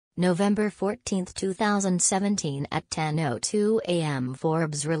November 14, 2017 at 10:02 a.m.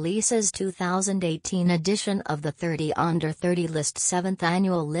 Forbes releases 2018 edition of the 30 Under 30 list. 7th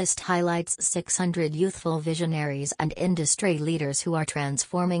annual list highlights 600 youthful visionaries and industry leaders who are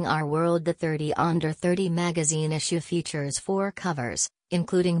transforming our world. The 30 Under 30 magazine issue features 4 covers,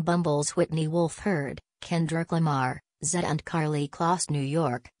 including Bumble's Whitney Wolf Herd, Kendrick Lamar, Zedd and Karlie Kloss. New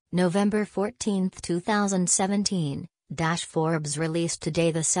York, November 14, 2017. Forbes released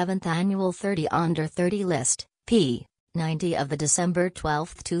today the 7th annual 30 Under 30 list, p. 90 of the December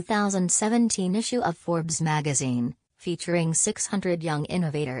 12, 2017 issue of Forbes magazine, featuring 600 young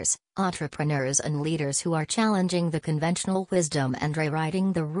innovators, entrepreneurs and leaders who are challenging the conventional wisdom and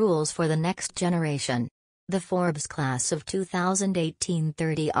rewriting the rules for the next generation. The Forbes Class of 2018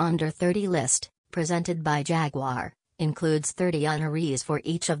 30 Under 30 list, presented by Jaguar, includes 30 honorees for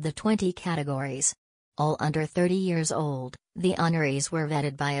each of the 20 categories. All under 30 years old, the honorees were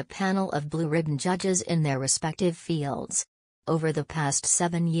vetted by a panel of blue-ribbon judges in their respective fields. Over the past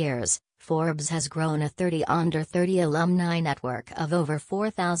 7 years, Forbes has grown a 30 Under 30 alumni network of over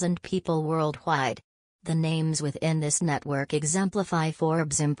 4,000 people worldwide. The names within this network exemplify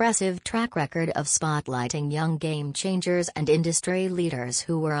Forbes' impressive track record of spotlighting young game-changers and industry leaders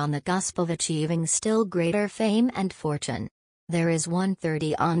who were on the cusp of achieving still greater fame and fortune. There is one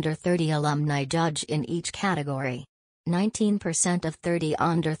 30 Under 30 alumni judge in each category. 19% of 30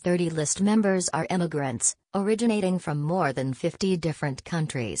 Under 30 list members are immigrants, originating from more than 50 different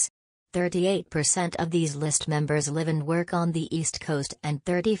countries. 38% of these list members live and work on the East Coast and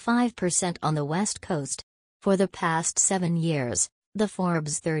 35% on the West Coast. For the past 7 years, the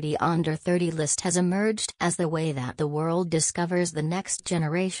Forbes 30 Under 30 list has emerged as the way that the world discovers the next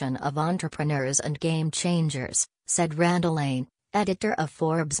generation of entrepreneurs and game changers, said Randall Lane, editor of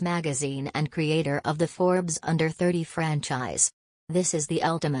Forbes magazine and creator of the Forbes Under 30 franchise. This is the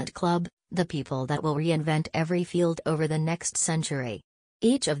ultimate club, the people that will reinvent every field over the next century.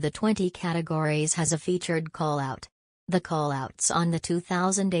 Each of the 20 categories has a featured call-out. The call-outs on the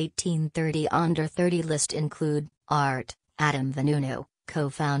 2018 30 Under 30 list include art, Adam Vanunu,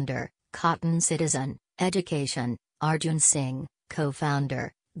 co-founder, Cotton Citizen; education, Arjun Singh,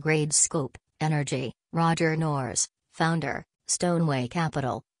 co-founder, Gradescope; energy, Roger Noors, founder, Stoneway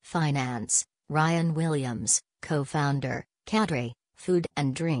Capital; finance, Ryan Williams, co-founder, Cadre; food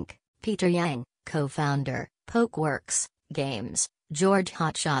and drink, Peter Yang, co-founder, Pokeworks; games, George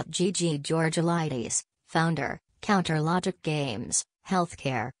Hotshot Gigi Georgelides, founder, Counterlogic Games;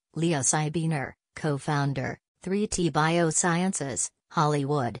 healthcare, Leah Sybiner, co-founder, 3T Biosciences;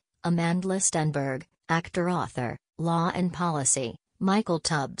 Hollywood, Amandla Stenberg, actor-author; law and policy, Michael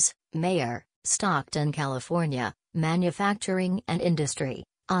Tubbs, mayor, Stockton, California; manufacturing and industry,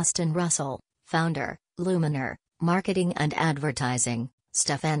 Austin Russell, founder, Luminar; marketing and advertising,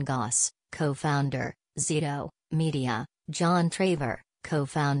 Stefan Goss, co-founder, Zito; media, John Traver,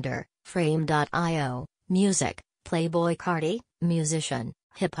 co-founder, Frame.io; music, Playboy Carti; musician,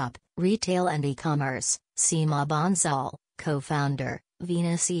 hip-hop, retail and e-commerce, Seema Bansal, co-founder,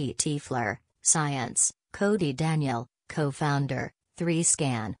 Venus E. Tiefler; science, Cody Daniel, co-founder,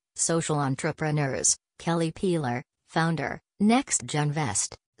 3Scan; social entrepreneurs, Kelly Peeler, founder, Next Gen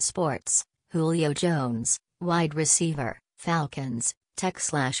Vest; sports, Julio Jones, wide receiver, Falcons;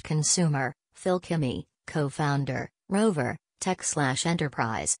 tech/consumer, Phil Kimmey, co-founder, Rover;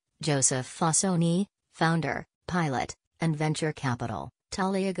 tech/enterprise, Joseph Fossoni, founder, Pilot; and venture capital,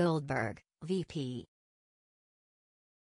 Talia Goldberg, VP.